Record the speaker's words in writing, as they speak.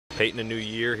Peyton, a new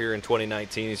year here in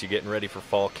 2019 as you're getting ready for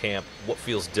fall camp. What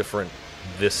feels different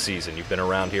this season? You've been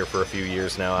around here for a few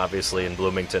years now, obviously, in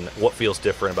Bloomington. What feels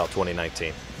different about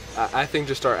 2019? I think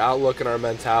just our outlook and our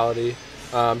mentality,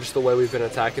 just the way we've been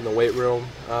attacking the weight room,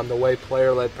 the way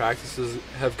player-led practices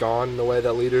have gone, the way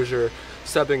that leaders are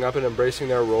stepping up and embracing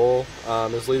their role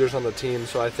as leaders on the team.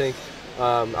 So I think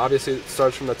obviously it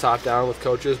starts from the top down with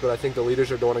coaches, but I think the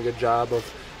leaders are doing a good job of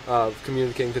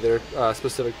communicating to their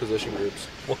specific position groups.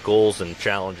 What goals and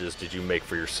challenges did you make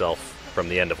for yourself from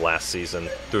the end of last season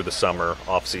through the summer,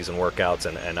 off-season workouts,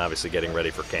 and obviously getting ready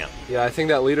for camp? Yeah, I think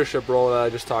that leadership role that I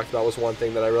just talked about was one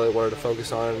thing that I really wanted to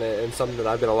focus on, and something that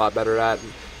I've been a lot better at,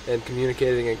 and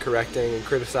communicating and correcting and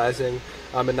criticizing,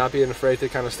 and not being afraid to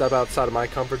kind of step outside of my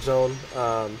comfort zone.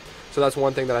 So that's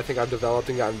one thing that I think I've developed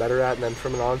and gotten better at. And then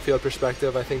from an on-field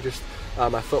perspective, I think just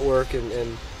my footwork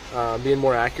and being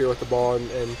more accurate with the ball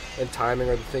and timing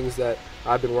are the things that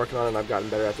I've been working on and I've gotten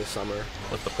better at this summer.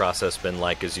 What's the process been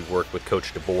like as you've worked with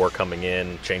Coach DeBoer coming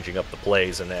in, changing up the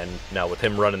plays, and then now with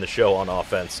him running the show on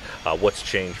offense, what's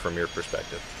changed from your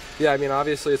perspective? Yeah, I mean,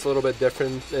 obviously it's a little bit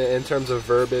different in terms of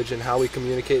verbiage and how we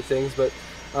communicate things, but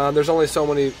there's only so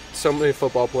many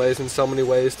football plays and so many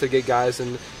ways to get guys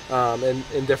in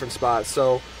different spots.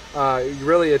 So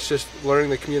really, it's just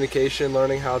learning the communication,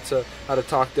 learning how to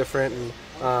talk different, and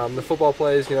the football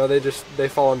plays, you know, they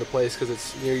fall into place because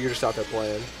it's you're just out there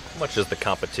playing. How much does the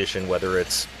competition, whether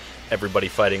it's everybody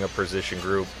fighting a position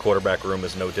group, quarterback room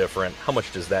is no different, how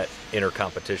much does that inner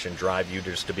competition drive you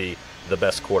just to be the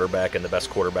best quarterback and the best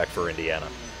quarterback for Indiana?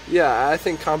 Yeah, I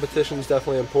think competition is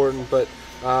definitely important, but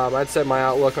I'd say my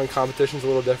outlook on competition is a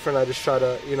little different. I just try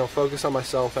to, focus on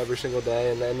myself every single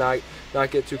day and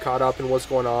not get too caught up in what's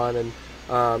going on, and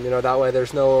that way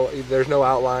there's no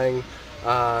outlying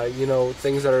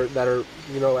things that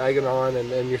are egging on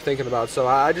and you're thinking about. So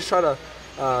I just try to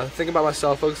think about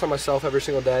myself, focus on myself every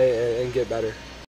single day, and get better.